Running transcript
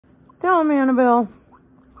Tell him, Annabelle.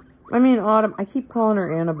 I mean, Autumn. I keep calling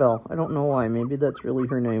her Annabelle. I don't know why. Maybe that's really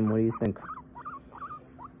her name. What do you think?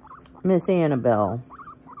 Miss Annabelle.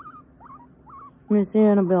 Miss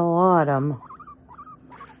Annabelle Autumn.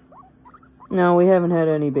 No, we haven't had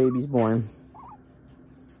any babies born.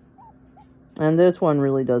 And this one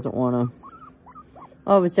really doesn't want to.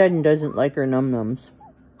 All of a sudden doesn't like her num-nums.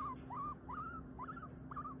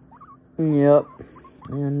 Yep.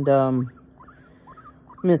 And,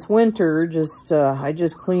 Miss Winter I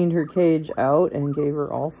just cleaned her cage out and gave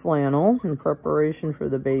her all flannel in preparation for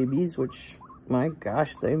the babies, which, my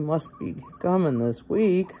gosh, they must be coming this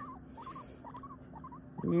week.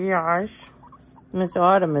 Yes. Miss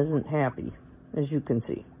Autumn isn't happy, as you can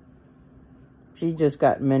see. She just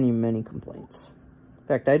got many, many complaints. In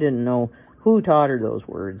fact, I didn't know who taught her those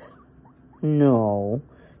words. No,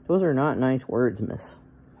 those are not nice words,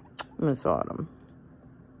 Miss Autumn.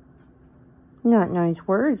 Not nice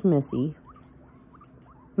words, Missy.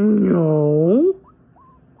 No.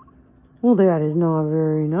 Well, that is not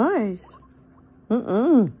very nice.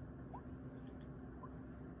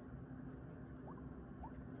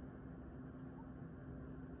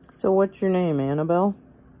 So what's your name, Annabelle?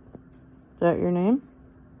 Is that your name?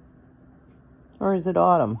 Or is it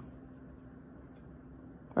Autumn?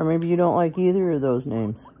 Or maybe you don't like either of those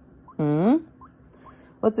names.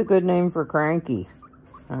 What's a good name for Cranky?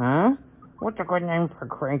 Huh? What's a good name for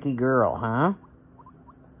Cranky Girl, huh?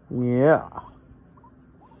 Yeah.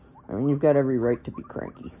 I mean, you've got every right to be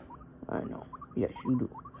cranky. I know. Yes, you do.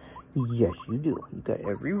 Yes, you do. You've got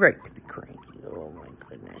every right to be cranky. Oh, my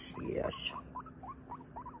goodness, yes.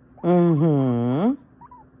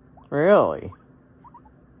 Really?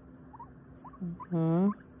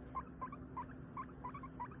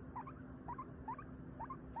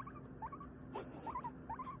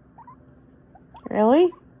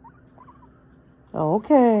 Really?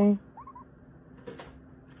 Okay.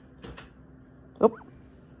 Oop.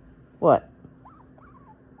 What?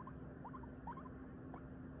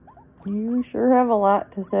 You sure have a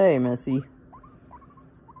lot to say, Missy.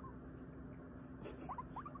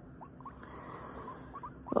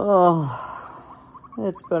 Oh,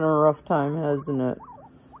 it's been a rough time, hasn't it?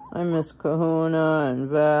 I miss Kahuna and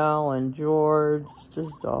Val and George. It's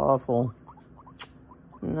just awful.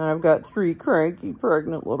 And I've got 3 cranky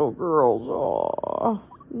pregnant little girls. Oh,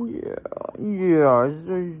 yes,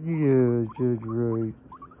 that's right.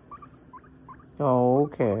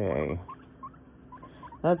 Okay.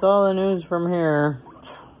 That's all the news from here.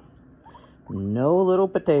 No little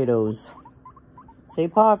potatoes. Say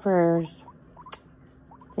paw prayers.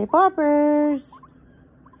 Say paw prayers.